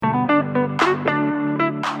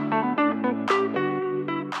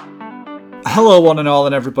Hello, one and all,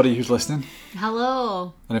 and everybody who's listening.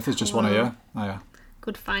 Hello. And if there's just one of you, hiya.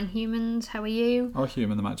 Good fine humans, how are you? Or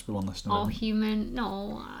human, there might just be one listener. Or human,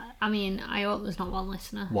 no. I mean, I hope there's not one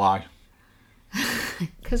listener. Why?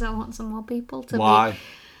 Because I want some more people to Why?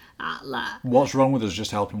 be... What's wrong with us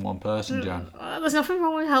just helping one person, Jan? There's nothing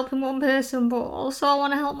wrong with helping one person, but also I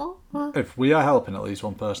want to help more. If we are helping at least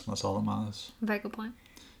one person, that's all that matters. Very good point.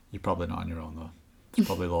 You're probably not on your own, though. There's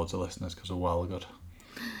probably loads of listeners because we're well good.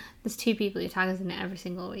 There's 2 people who tag us in it every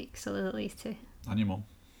single week, so there's at least 2. And your mum.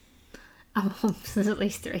 And mums, there's at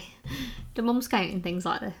least 3. Do mums count in things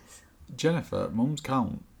like this? Jennifer, mums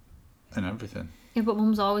count in everything. Yeah, but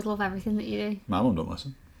mums always love everything that you do. My mum don't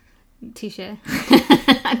listen. Touche.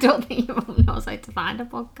 I don't think your mum knows how to find a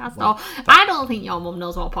podcast. Well, I don't think your mum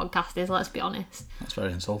knows what a podcast is, let's be honest. That's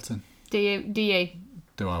very insulting. Do you?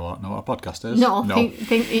 Do I know what a podcast is? No. Think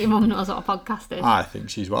that your mum knows what a podcast is. I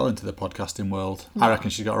think she's well into the podcasting world. No. I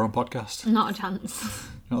reckon she's got her own podcast. Not a chance.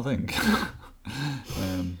 You don't think? No.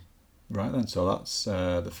 Right then, so that's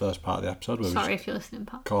the first part of the episode. Sorry if you're listening,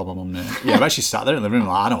 Pat. Call my mum name. Yeah, I bet she's sat there in the room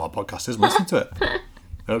like, I know what a podcast is, listen to it.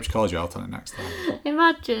 I hope she calls you out on it next time.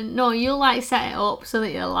 Imagine. No, you'll like set it up so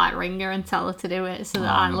that you'll like ring her and tell her to do it so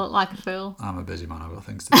that I look like a fool. I'm a busy man, I've got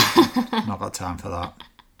things to do. I've not got time for that.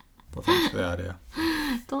 But thanks for the idea.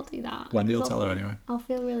 Don't do that. Wendy will tell her anyway. I'll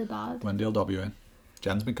feel really bad. Wendy will dob you in.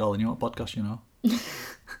 Jen's been calling you on a podcast, you know.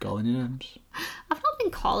 Calling your names. I've not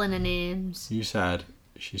been calling her names. You said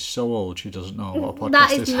she's so old she doesn't know what a podcast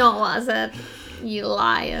That is. is not what I said. You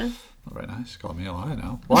liar. Not very nice. Call me a liar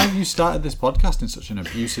now. Why have you started this podcast in such an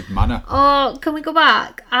abusive manner? Oh, can we go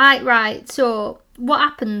back? Right, so what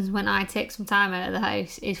happens when I take some time out of the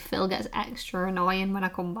house is Phil gets extra annoying when I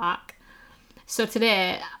come back. So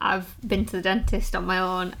today I've been to the dentist on my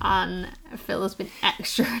own and Phil has been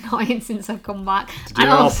extra annoying since I've come back. Did you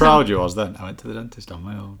know how proud you was then? I went to the dentist on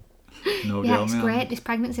my own. No yeah, it's great. This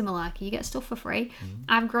pregnancy malarkey, you get stuff for free.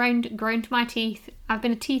 I've ground my teeth. I've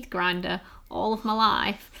been a teeth grinder all of my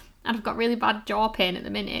life. And I've got really bad jaw pain at the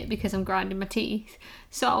minute because I'm grinding my teeth.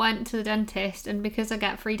 So I went to the dentist, and because I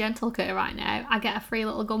get free dental care right now, I get a free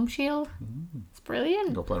little gum shield. It's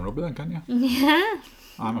brilliant. Go playing rugby then, can you? Yeah.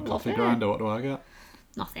 I'm a coffee grinder. What do I get?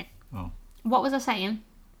 Nothing. Oh. What was I saying?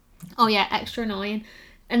 Oh yeah, extra annoying.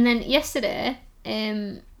 And then yesterday,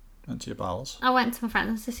 Went to your pals. I went to my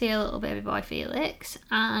friends to see a little baby boy Felix,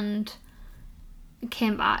 and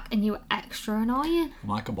came back, and you were extra annoying. I'm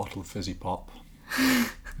like a bottle of fizzy pop.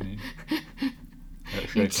 It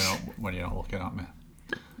shakes out when you're not looking at me.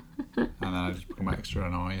 And then I just become extra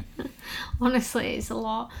annoying. Honestly, it's a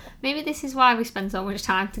lot. Maybe this is why we spend so much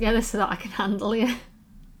time together, so that I can handle you.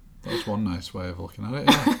 That's one nice way of looking at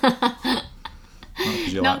it,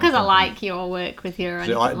 yeah. Not because I like you or work with you or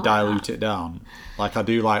anything. You like dilute that. it down. Like I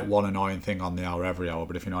do like one annoying thing on the hour every hour,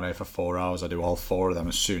 but if you're not here for 4 hours, I do all 4 of them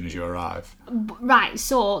as soon as you arrive. Right,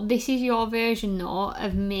 so this is your version though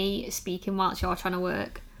of me speaking whilst you're trying to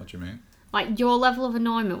work. What do you mean? Like your level of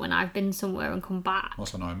annoyment when I've been somewhere and come back.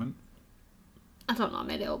 What's annoyment? I don't know, I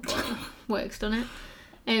made it up, but work's done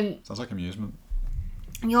it. Sounds like amusement.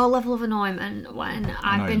 Your level of annoyment when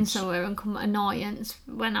I've been Annoyance. somewhere and come annoyance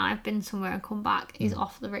when I've been somewhere and come back is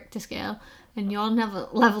off the Richter scale, and your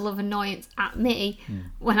level of annoyance at me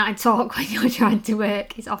when I talk when you're trying to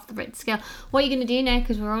work is off the Richter scale. What are you going to do now?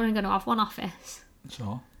 Because we're only going to have one office.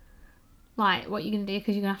 So? Like, what are you going to do?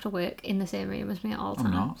 Because you're going to have to work in the same room as me at all times.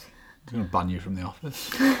 I'm not. I'm going to ban you from the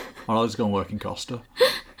office. Or I'll just go and work in Costa.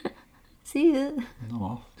 See ya. I'm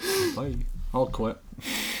off. Bye. I'll quit.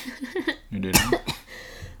 You do that.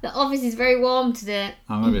 The office is very warm today.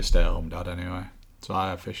 I'm going to be a stay-at-home dad anyway. So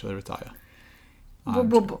I officially retire.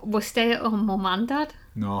 We'll stay at home, mum and dad.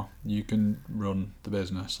 No, you can run the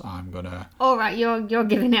business. I'm going to... All right, you're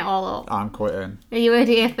giving it all up. I'm quitting. Are you heard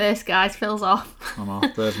it here first, guys? Phil's off. I'm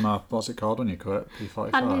off. There's my... What's it called when you quit?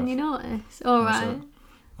 P45. Handing you notice. All That's right. it.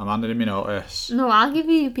 I'm handing him my notice. No, I'll give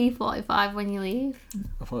you P45 when you leave.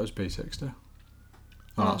 I thought it was P60.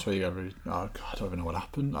 Oh, that's where you get every... Oh, God, I don't even know what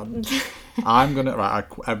happened. I'm going to... Right,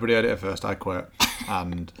 everybody heard it first. I quit.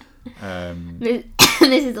 And... This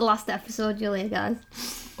is the last episode you'll hear, guys.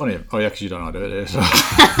 Oh, yeah, because you don't know how to do it, so...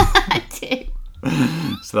 I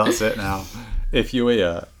do. So that's it now. If you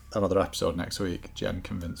hear another episode next week, Jen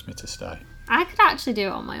convinced me to stay. I could actually do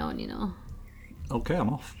it on my own, you know. Okay, I'm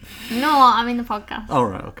off. No, I mean the podcast. All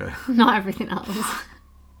right, okay. Not everything else.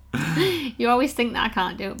 You always think that I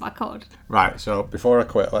can't do it, but I could. Right, so before I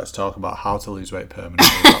quit, let's talk about how to lose weight permanently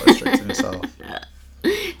without restricting yourself.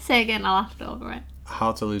 Say again, I laughed over it.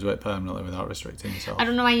 How to lose weight permanently without restricting yourself. I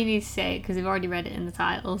don't know why you need to say it, because they've already read it in the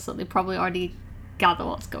title, so they probably already gather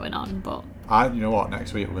what's going on, but... You know what,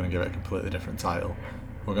 next week we're going to give it a completely different title.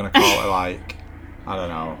 We're going to call it like, I don't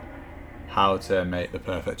know, how to make the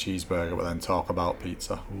perfect cheeseburger, but then talk about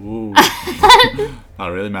pizza. Ooh.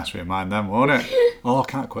 That'll really mess with your mind then, won't it? Oh, I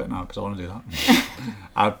can't quit now because I want to do that.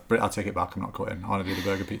 I'll take it back. I'm not quitting. I want to do the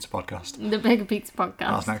Burger Pizza podcast. The Burger Pizza podcast.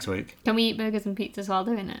 That's next week. Can we eat burgers and pizzas while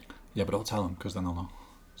doing it? Yeah, but don't tell them because then they'll know.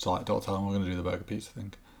 So like, don't tell them we're going to do the Burger Pizza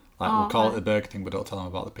thing. Like, we'll call it the burger thing, but don't tell them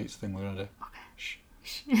about the pizza thing we're going to do. Okay. Shh.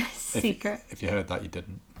 Secret. If you heard that, you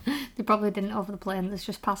didn't. They probably didn't over the plane. That's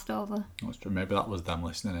just passed over. That's true. Maybe that was them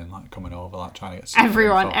listening in, like coming over, like trying to get.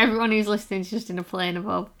 Everyone who's listening is just in a plane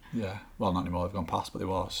above. Yeah. Well, not anymore. They've gone past, but they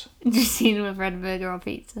was. Just seen them with red burger or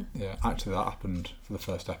pizza. Yeah. Actually, that happened for the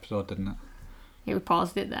first episode, didn't it? Yeah, we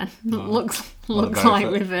paused it then. No. looks like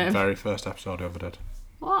we've. The very first episode we ever did.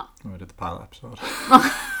 What? When we did the pilot episode.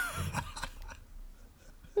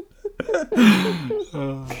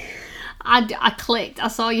 I clicked. I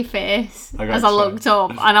saw your face I as I looked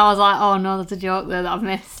up, and I was like, "Oh no, there's a joke there that I've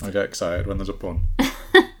missed." I get excited when there's a pun. I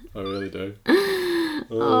really do.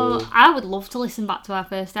 Oh, I would love to listen back to our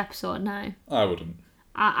first episode now. I wouldn't.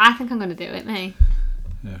 I think I'm going to do it, me.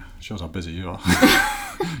 Yeah, shows how busy you are.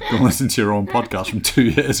 Go and listen to your own podcast from 2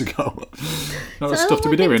 years ago. That was stuff to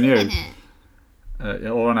be doing, you.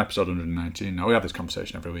 Yeah, we're on episode 119 now. We have this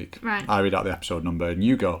conversation every week. Right. I read out the episode number and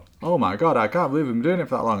you go, "Oh my god, I can't believe we've been doing it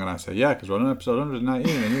for that long." And I say, "Yeah, because we're on episode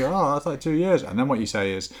 119." And you go, "Oh, that's like 2 years." And then what you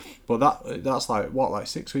say is, "But that's like, what, like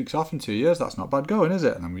 6 weeks off in 2 years? That's not bad going, is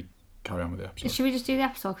it?" And then we carry on with the episode. Should we just do the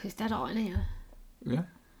episode because it's dead hot in here? Yeah.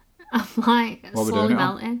 I'm like What slowly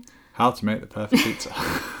melting. How to make the perfect pizza.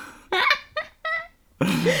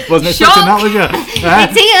 Wasn't expecting that, was you?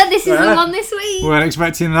 It's here. This is the one this week. Weren't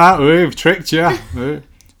expecting that. We've tricked you.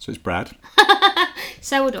 So it's bread,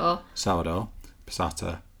 Sourdough,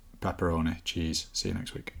 passata, pepperoni, cheese. See you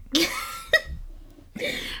next week.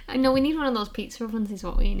 No, we need one of those pizza ovens is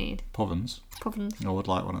what we need. Povens. Ovens. I would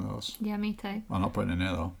like one of those. Yeah, me too. I'm not putting it in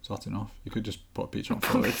here though. It's hot enough. You could just put a pizza on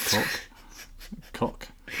for it. Cook.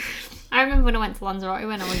 I remember when I went to Lanzarote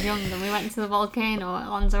when I was young and we went to the volcano at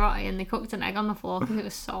Lanzarote and they cooked an egg on the floor because it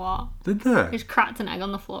was so hot. Did they? They just cracked an egg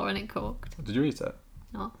on the floor and it cooked. Did you eat it?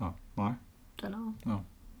 No. Oh, why? Don't know. Oh.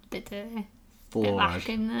 Bit dirty. Floor Bit egg.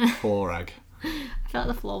 in there. Floor egg. I felt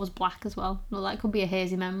like the floor was black as well. Well, that could be a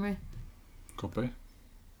hazy memory. Could be.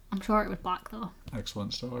 I'm sure it was black though.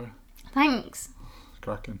 Excellent story. Thanks.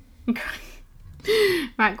 Cracking.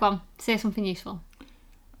 Right, go on. Say something useful.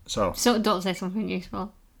 So Don't say something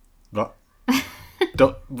useful. What?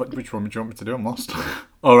 Which one would you want me to do? I'm lost.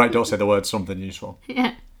 Oh, right, don't say the word something useful.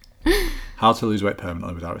 Yeah. How to lose weight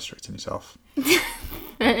permanently without restricting yourself.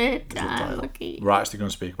 Lucky. We're actually going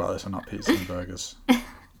to speak about this and not pizza and burgers.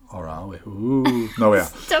 Or are we? Ooh. No, we are.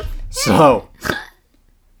 Stop. So,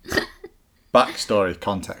 backstory,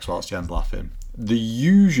 context whilst Jen's laughing. The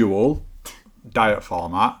usual diet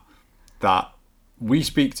format that we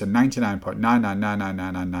speak to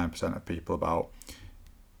 99.9999999% of people about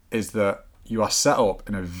is that you are set up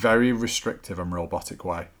in a very restrictive and robotic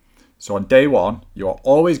way. So on day one, you are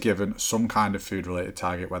always given some kind of food-related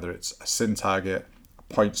target, whether it's a sin target, a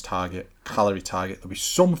points target, calorie target. There'll be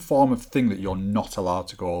some form of thing that you're not allowed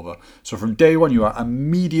to go over. So from day one, you are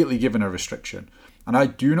immediately given a restriction. And I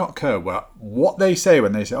do not care what they say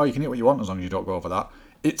when they say, "Oh, you can eat what you want as long as you don't go over that."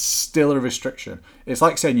 It's still a restriction. It's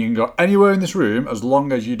like saying you can go anywhere in this room as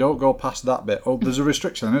long as you don't go past that bit. Oh, there's a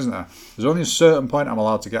restriction, isn't there? There's only a certain point I'm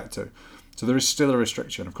allowed to get to. So there is still a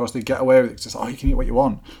restriction. Of course, they get away with it. It's just, "Oh, you can eat what you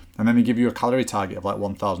want." And then they give you a calorie target of like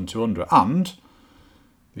 1,200. And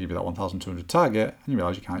they give you that 1,200 target and you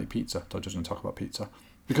realise you can't eat pizza. I'm just going to talk about pizza.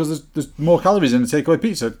 Because there's more calories in the takeaway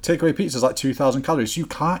pizza. Takeaway pizza is like 2,000 calories. So you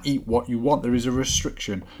can't eat what you want. There is a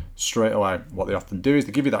restriction straight away. What they often do is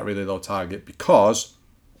they give you that really low target because...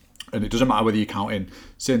 and it doesn't matter whether you count in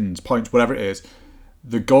sins, points, whatever it is,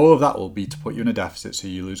 the goal of that will be to put you in a deficit so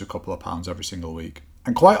you lose a couple of pounds every single week.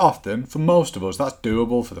 And quite often, for most of us, that's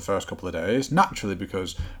doable for the first couple of days, naturally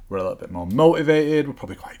because we're a little bit more motivated, we're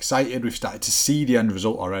probably quite excited, we've started to see the end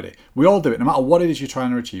result already. We all do it, no matter what it is you're trying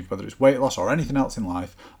to achieve, whether it's weight loss or anything else in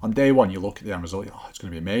life. On day one, you look at the end result, you're like, "Oh, it's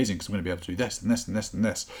going to be amazing because I'm going to be able to do this and this and this and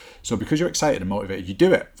this." So because you're excited and motivated, you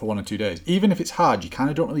do it for 1 or 2 days. Even if it's hard, you kind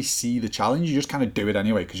of don't really see the challenge, you just kind of do it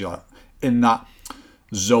anyway because you're like in that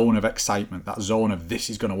zone of excitement, that zone of this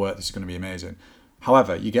is going to work, this is going to be amazing.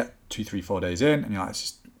 However, you get 2, 3, 4 days in and you're like, "It's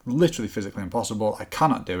just literally physically impossible, I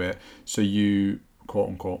cannot do it." So you quote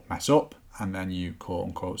unquote mess up and then you quote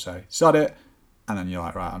unquote say sod it, and then you're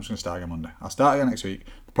like, "Right, I'm just going to start again Monday, I'll start again next week."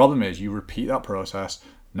 The problem is you repeat that process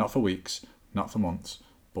not for weeks, not for months,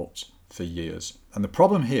 but for years. And the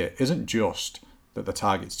problem here isn't just that the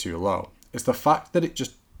target's too low, it's the fact that it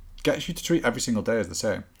just gets you to treat every single day as the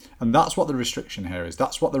same. And that's what the restriction here is.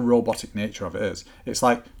 That's what the robotic nature of it is. It's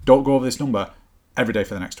like, don't go over this number every day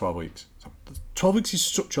for the next 12 weeks. 12 weeks is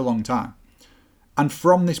such a long time. And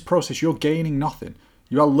from this process, you're gaining nothing.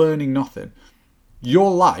 You are learning nothing.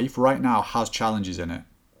 Your life right now has challenges in it.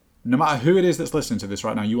 No matter who it is that's listening to this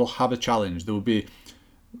right now, you will have a challenge. There will be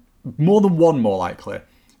more than one, more likely.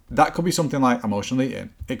 That could be something like emotional eating.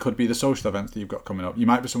 It could be the social events that you've got coming up. You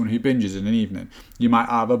might be someone who binges in an evening. You might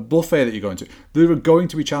have a buffet that you're going to. There are going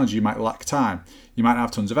to be challenges. You might lack time. You might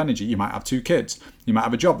have tons of energy. You might have 2 kids. You might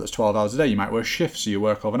have a job that's 12 hours a day. You might work shifts, so you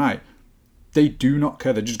work overnight. They do not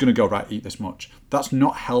care. They're just going to go, right, eat this much. That's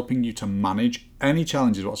not helping you to manage any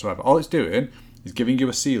challenges whatsoever. All it's doing is giving you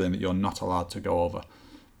a ceiling that you're not allowed to go over.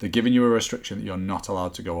 They're giving you a restriction that you're not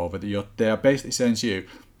allowed to go over. They are basically saying to you,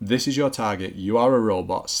 this is your target. You are a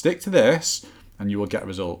robot. Stick to this and you will get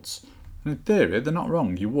results. And in theory, they're not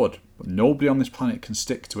wrong. You would. But nobody on this planet can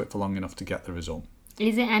stick to it for long enough to get the result.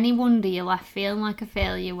 Is it any wonder you're left feeling like a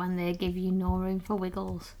failure when they give you no room for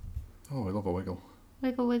wiggles? Oh, I love a wiggle.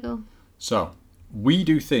 Wiggle, wiggle. So, we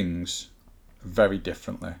do things very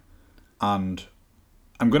differently. And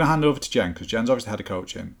I'm going to hand over to Jen, because Jen's obviously had a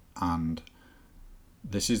coaching. And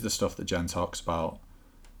this is the stuff that Jen talks about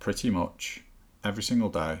pretty much every single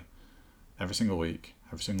day, every single week,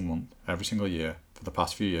 every single month, every single year for the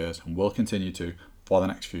past few years, and will continue to for the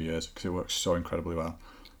next few years because it works so incredibly well.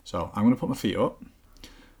 So I'm going to put my feet up,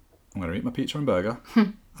 I'm going to eat my pizza and burger,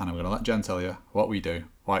 and I'm going to let Jen tell you what we do,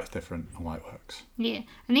 why it's different, and why it works. Yeah,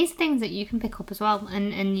 and these are things that you can pick up as well,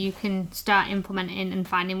 and you can start implementing and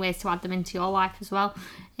finding ways to add them into your life as well.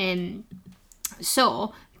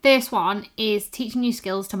 So first one is teaching you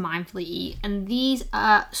skills to mindfully eat. And these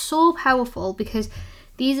are so powerful because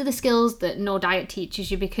these are the skills that no diet teaches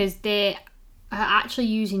you, because they are actually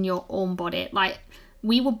using your own body. Like,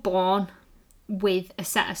 we were born with a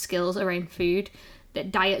set of skills around food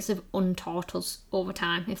that diets have untaught us over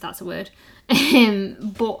time, if that's a word.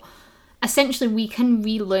 But essentially we can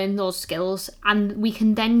relearn those skills, and we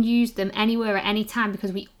can then use them anywhere at any time,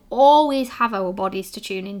 because we always have our bodies to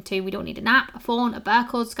tune into. We don't need an app, a phone, a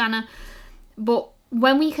barcode scanner. But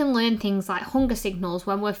when we can learn things like hunger signals,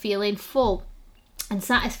 when we're feeling full and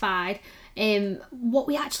satisfied, what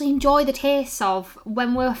we actually enjoy the taste of,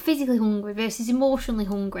 when we're physically hungry versus emotionally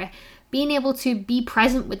hungry, being able to be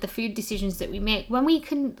present with the food decisions that we make, when we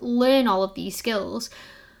can learn all of these skills,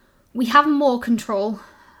 we have more control.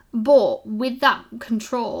 But with that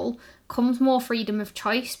control comes more freedom of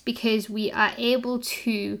choice, because we are able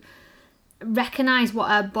to recognise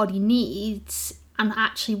what our body needs and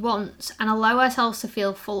actually wants, and allow ourselves to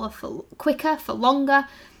feel fuller for quicker, for longer.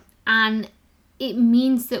 And it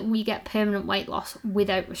means that we get permanent weight loss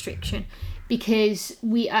without restriction, because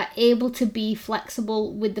we are able to be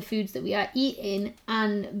flexible with the foods that we are eating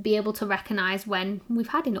and be able to recognise when we've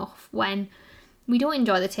had enough, when we don't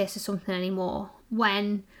enjoy the taste of something anymore,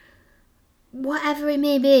 when whatever it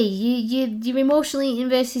may be, you're emotionally eating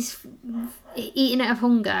versus eating out of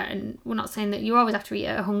hunger. And we're not saying that you always have to eat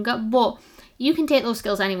out of hunger, but you can take those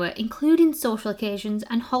skills anywhere, including social occasions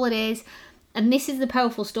and holidays. And this is the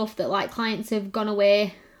powerful stuff that, like, clients have gone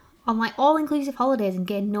away on like all-inclusive holidays and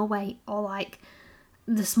gained no weight, or like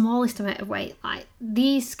the smallest amount of weight. Like,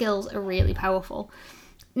 these skills are really powerful.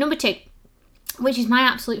 Number 2, which is my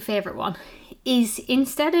absolute favourite one, is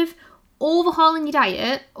instead of overhauling your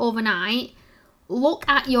diet overnight, look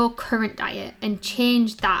at your current diet and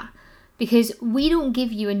change that, because we don't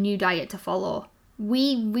give you a new diet to follow.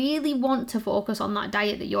 We really want to focus on that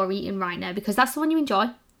diet that you're eating right now, because that's the one you enjoy.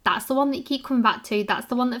 That's the one that you keep coming back to. That's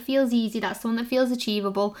the one that feels easy. That's the one that feels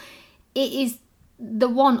achievable. It is the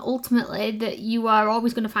one ultimately that you are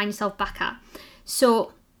always going to find yourself back at.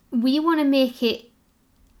 So we want to make it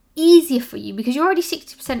easier for you, because you're already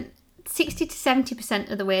 60 to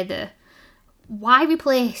 70% of the way there. Why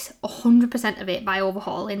replace 100% of it by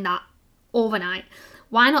overhauling that overnight?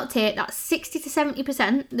 Why not take that 60 to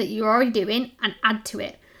 70% that you're already doing and add to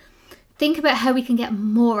it? Think about how we can get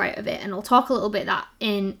more out of it, and I'll talk a little bit of that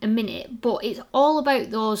in a minute. But it's all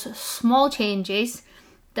about those small changes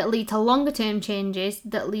that lead to longer term changes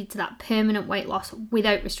that lead to that permanent weight loss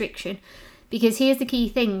without restriction. Because here's the key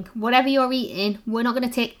thing: whatever you're eating, we're not going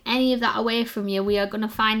to take any of that away from you. We are going to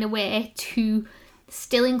find a way to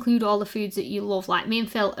still include all the foods that you love. Like, me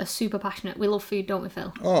and Phil are super passionate. We love food, don't we,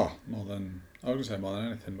 Phil? Oh, more than... I was going to say more than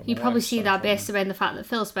anything. But you probably see that based around the fact that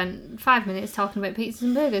Phil spent 5 minutes talking about pizzas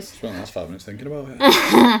and burgers. Spent the last 5 minutes thinking about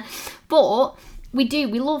it. But we do.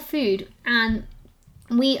 We love food, and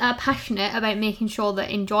we are passionate about making sure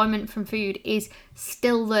that enjoyment from food is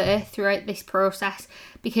still there throughout this process.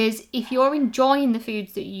 Because if you're enjoying the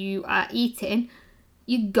foods that you are eating,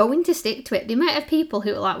 you're going to stick to it. The amount of people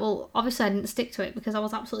who are like, well, obviously I didn't stick to it because I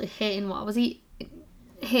was absolutely hating what I was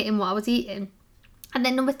eating. And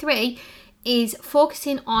then number 3 is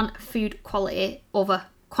focusing on food quality over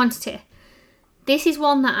quantity. This is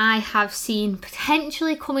one that I have seen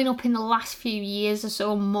potentially coming up in the last few years or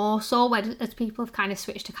so, more so as people have kind of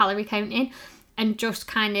switched to calorie counting and just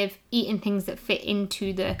kind of eating things that fit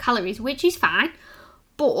into the calories, which is fine,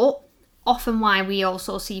 but often why we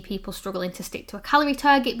also see people struggling to stick to a calorie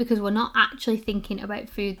target, because we're not actually thinking about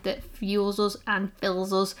food that fuels us and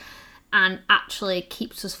fills us and actually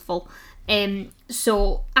keeps us full.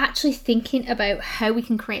 So actually thinking about how we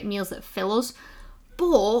can create meals that fill us,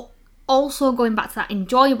 but also going back to that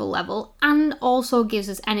enjoyable level and also gives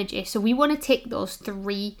us energy. So we want to tick those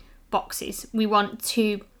 3 boxes. We want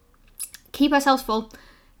to keep ourselves full,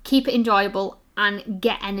 keep it enjoyable, and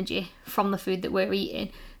get energy from the food that we're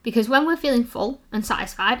eating. Because when we're feeling full and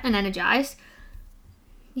satisfied and energized,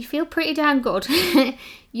 you feel pretty damn good.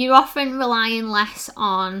 You're often relying less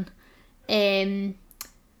on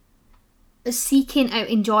seeking out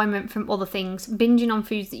enjoyment from other things, binging on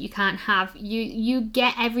foods that you can't have. You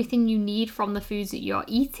get everything you need from the foods that you're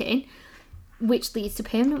eating, which leads to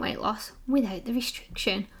permanent weight loss without the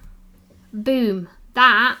restriction. Boom.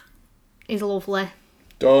 That is lovely.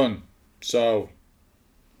 Done. So,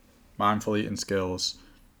 mindful eating skills.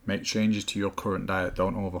 Make changes to your current diet.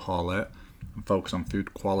 Don't overhaul it. And focus on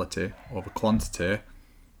food quality over quantity.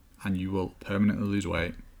 And you will permanently lose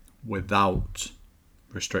weight without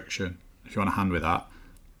restriction. If you want a hand with that,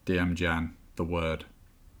 DM Jen the word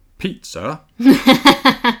pizza.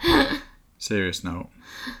 Serious note.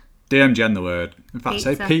 DM Jen the word. In fact,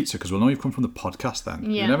 say pizza because we'll know you've come from the podcast then.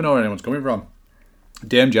 Yeah. You never know where anyone's coming from.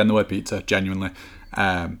 DM Jen the word pizza, genuinely.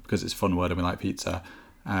 Because it's a fun word and we like pizza.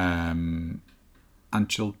 And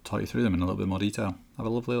she'll talk you through them in a little bit more detail. Have a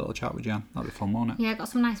lovely little chat with Jen. That'll be fun, won't it? Yeah, I got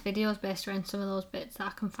some nice videos based around some of those bits that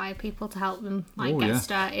I can fire people to help them get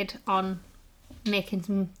started on making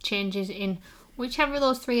some changes in whichever of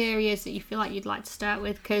those 3 areas that you feel like you'd like to start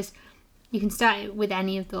with, because you can start with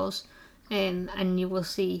any of those and you will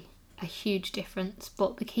see a huge difference.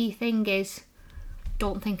 But the key thing is,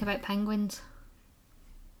 don't think about penguins.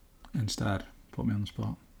 Instead, put me on the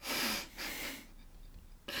spot.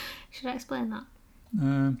 Should I explain that?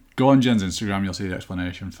 Go on Jen's Instagram, you'll see the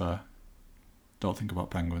explanation for don't think about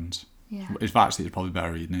penguins. Yeah. It's actually probably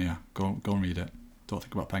better reading it, yeah. Go and read it. Don't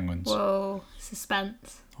think about penguins. Whoa,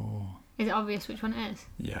 suspense. Oh. Is it obvious which one it is?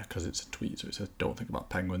 Yeah, because it's a tweet, so it says don't think about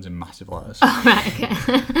penguins in massive letters. Oh, right,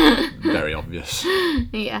 okay. Very obvious.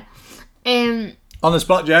 Yeah. On the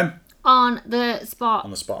spot, Jen. On the spot.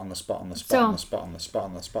 On the spot, on the spot, on the spot, So, on the spot, on the spot,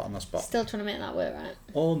 on the spot, on the spot. Still trying to make that work right.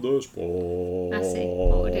 On the spot. I see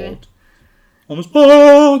what we're doing. On the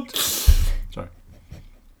spot. Sorry.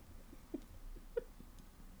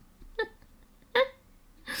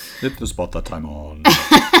 Hit the spot that I'm on.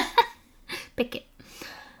 Pick it.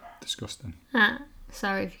 Disgusting.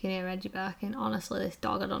 Sorry if you can hear Reggie barking. Honestly, this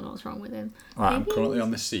dog, I don't know what's wrong with him. Right, I'm currently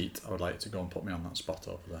on this seat. I would like to go and put me on that spot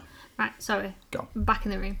over there. Right, sorry. Go. Back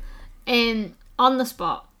in the room. On the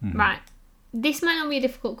spot. Mm-hmm. Right. This might not be a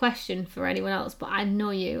difficult question for anyone else, but I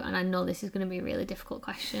know you, and I know this is going to be a really difficult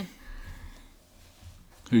question.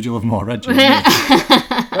 Who do you love more, Reggie?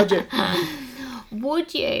 Reggie.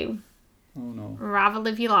 Would you rather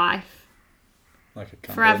live your life like a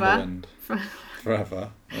candle forever? In the wind.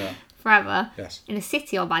 Forever, yeah. Forever? Yes. In a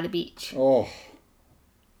city or by the beach? Oh.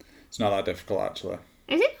 It's not that difficult, actually.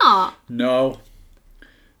 Is it not? No.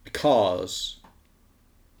 Because...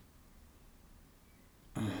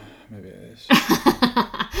 maybe it is.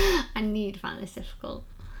 I knew you'd find this difficult.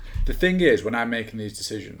 The thing is, when I'm making these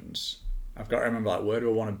decisions, I've got to remember, like, where do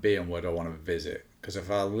I want to be and where do I want to visit? Because if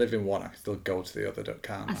I live in one, I can still go to the other,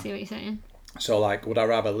 can't I? I see what you're saying. So, like, would I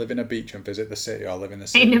rather live in a beach and visit the city, or live in the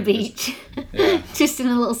city? In a beach. Yeah. Just in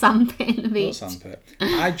a little sandpit in the beach. Little sandpit.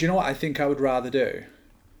 Do you know what I think I would rather do?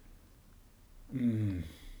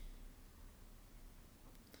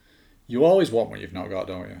 You always want what you've not got,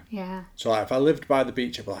 don't you? Yeah. So, like, if I lived by the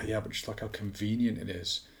beach, I'd be like, yeah, but just look how convenient it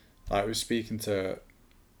is. Like, I was speaking to...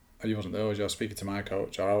 He wasn't there, I was speaking to my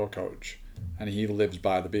coach, or our coach, and he lives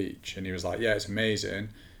by the beach, and he was like, yeah, it's amazing,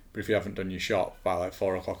 but if you haven't done your shop by like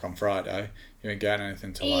 4 o'clock on Friday, you ain't getting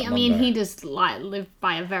anything till like Monday. I mean, he does like live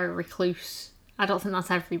by a very recluse. I don't think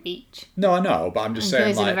that's every beach. No, I know, but I'm just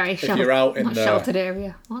saying, like, in a very if you're out in the sheltered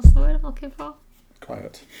area. What's the word I'm looking for?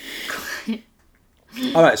 Quiet.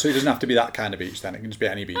 All right, so it doesn't have to be that kind of beach then. It can just be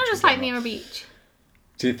any beach. I just like near a beach.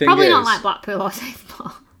 So the thing Probably is, not like Blackpool or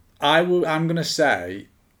Southport. I'm gonna say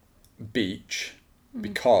beach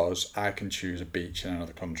because I can choose a beach in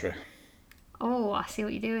another country. Oh, I see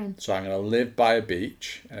what you're doing. So I'm going to live by a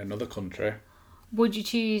beach in another country. Would you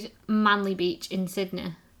choose Manly Beach in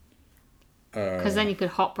Sydney? Because then you could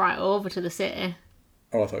hop right over to the city.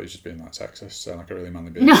 Oh, I thought you were just being like sexist, saying like a really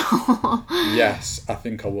manly beach. No. Yes, I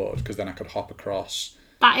think I would, because then I could hop across.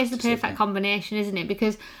 That is the perfect combination, isn't it?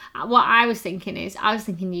 Because what I was thinking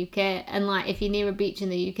UK, and like if you're near a beach in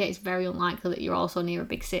the UK, it's very unlikely that you're also near a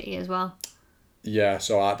big city as well. Yeah,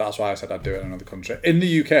 so that's why I said I'd do it in another country. In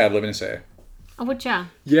the UK, I'd live in a city. Oh, would you?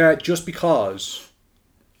 Yeah, just because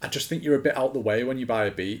I just think you're a bit out the way when you buy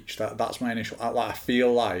a beach. That's my initial. I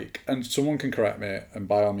feel like, and someone can correct me, and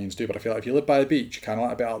by all means do, but I feel like if you live by a beach, you're kind of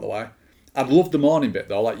like a bit out of the way. I'd love the morning bit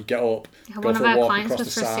though, like you get up, go for a walk across the sand. One of our clients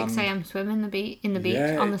was for a 6 a.m. swim in the beach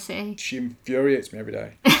on the sea. She infuriates me every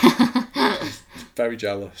day. She's very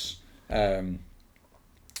jealous. But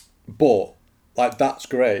like that's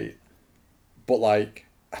great. But like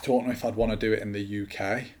I don't know if I'd want to do it in the UK.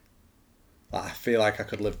 Like I feel like I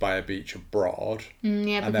could live by a beach abroad and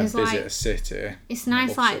then visit a city. It's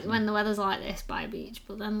nice like when the weather's like this by a beach,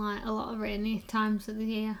 but then like a lot of rainy times of the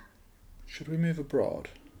year. Should we move abroad?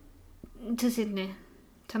 To Sydney.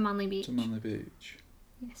 To Manly Beach. To Manly Beach.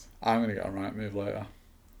 Yes. I'm going to get on Rightmove later.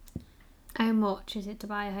 How much is it to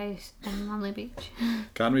buy a house in Manly Beach?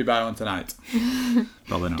 Can we buy one tonight?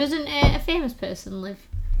 Probably not. Doesn't a famous person live?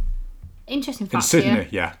 Interesting fact in Sydney, here.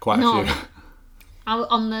 yeah, quite a few.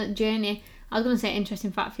 On the journey, I was going to say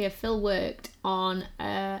interesting fact for you. Phil worked on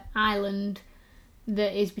an island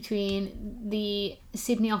that is between the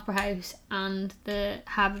Sydney Opera House and the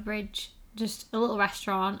Harbour Bridge. Just a little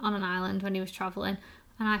restaurant on an island when he was travelling,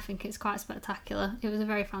 and I think it's quite spectacular. It was a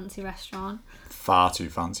very fancy restaurant. Far too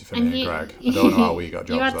fancy for me and Greg. I don't know how we got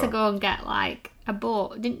jobs. You had to go and get like a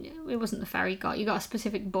boat, didn't you? It wasn't the ferry you got a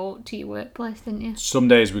specific boat to your workplace, didn't you? Some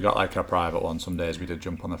days we got like a private one, some days we did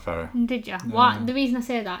jump on the ferry. Did you? What the reason I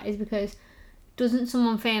say that is because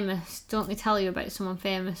don't they tell you about someone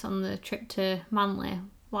famous on the trip to Manly?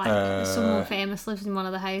 Like someone famous lives in one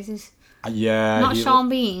of the houses. Yeah. Not Sean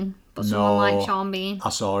Bean, but someone like Sean Bean. I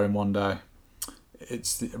saw him one day.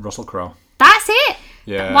 It's Russell Crowe. That's it.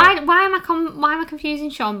 Yeah. Why am I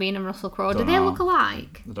confusing Sean Bean and Russell Crowe? Do they look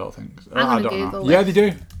alike? I don't think so. I'm gonna Google it. Yeah, they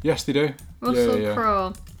do. Yes, they do. Russell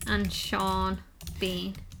Crowe and Sean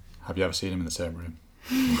Bean. Have you ever seen them in the same room?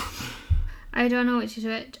 I don't know which is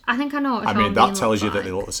which. I think I know what Sean Bean that tells you like. that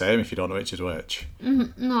they look the same if you don't know which is which.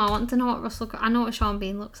 Mm-hmm. No, I want to know what Russell Crowe... I know what Sean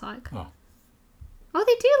Bean looks like. Oh,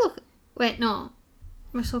 they do look... Wait, no.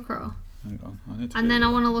 Russell Crowe. Hang on. And then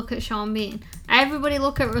I want to look at Sean Bean. Everybody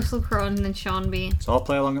look at Russell Crowe and then Sean Bean. So I'll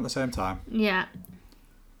play along at the same time. Yeah.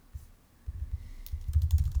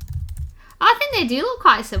 I think they do look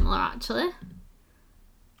quite similar, actually.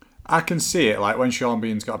 I can see it, like when Sean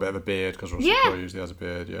Bean's got a bit of a beard, because Russell Crowe usually has a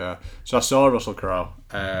beard. Yeah. So I saw Russell Crowe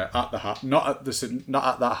at the not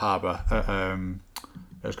at that harbour.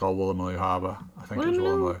 It was called Woolloomooloo Harbour. I think it was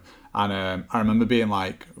Woolloomooloo. And I remember being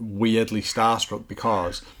like weirdly starstruck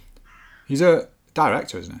because he's a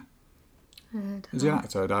director, isn't he? Is he an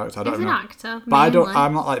actor or a director? I don't know. He's an actor. But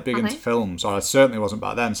I'm not like big into films, or I certainly wasn't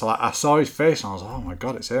back then. So like I saw his face and I was like, oh my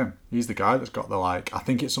god, it's him. He's the guy that's got the I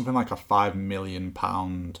think it's something like a £5 million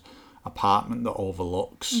apartment that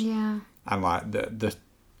overlooks. Yeah. And like the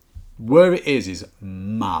where it is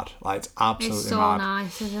mad. Like it's absolutely it's so mad.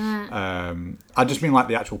 Nice, isn't it? I just mean like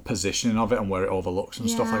the actual positioning of it and where it overlooks and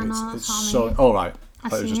stuff. Like it's so. Oh right. I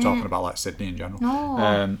thought I was just talking about like Sydney in general.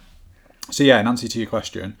 No. So yeah, in answer to your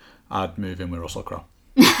question, I'd move in with Russell Crowe.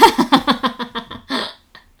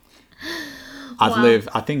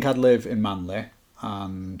 I think I'd live in Manly,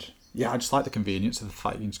 and yeah, I just like the convenience of the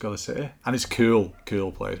fact you can just go to the city, and it's cool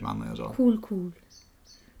place, Manly as well. Cool.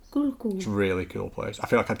 It's a really cool place. I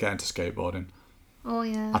feel like I'd get into skateboarding. Oh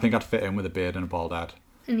yeah. I think I'd fit in with a beard and a bald head.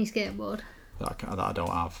 And you skateboard. That I don't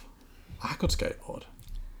have. I could skateboard.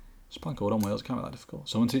 It's playing gold on wheels. It can't be that difficult.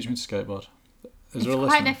 Someone teach me to skateboard. It's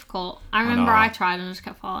quite difficult. I remember I tried and I just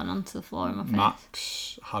kept falling onto the floor in my face.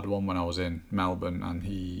 Max had one when I was in Melbourne, and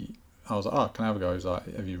I was like, oh, can I have a go? He was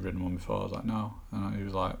like, have you ridden one before? I was like, no. And he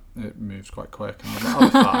was like, it moves quite quick. And I was like, oh,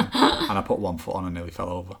 it's fine. And I put one foot on and nearly fell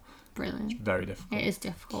over. Brilliant. It's very difficult. It is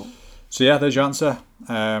difficult. So yeah, there's your answer.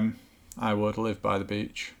 I would live by the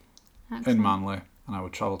beach. Excellent. In Manly, and I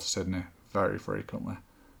would travel to Sydney very frequently.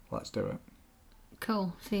 Let's do it.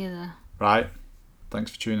 Cool. See you there. Right.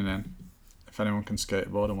 Thanks for tuning in. If anyone can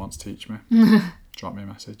skateboard and wants to teach me, drop me a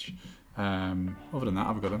message. Other than that,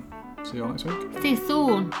 have a good one. See you all next week. See you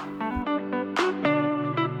soon.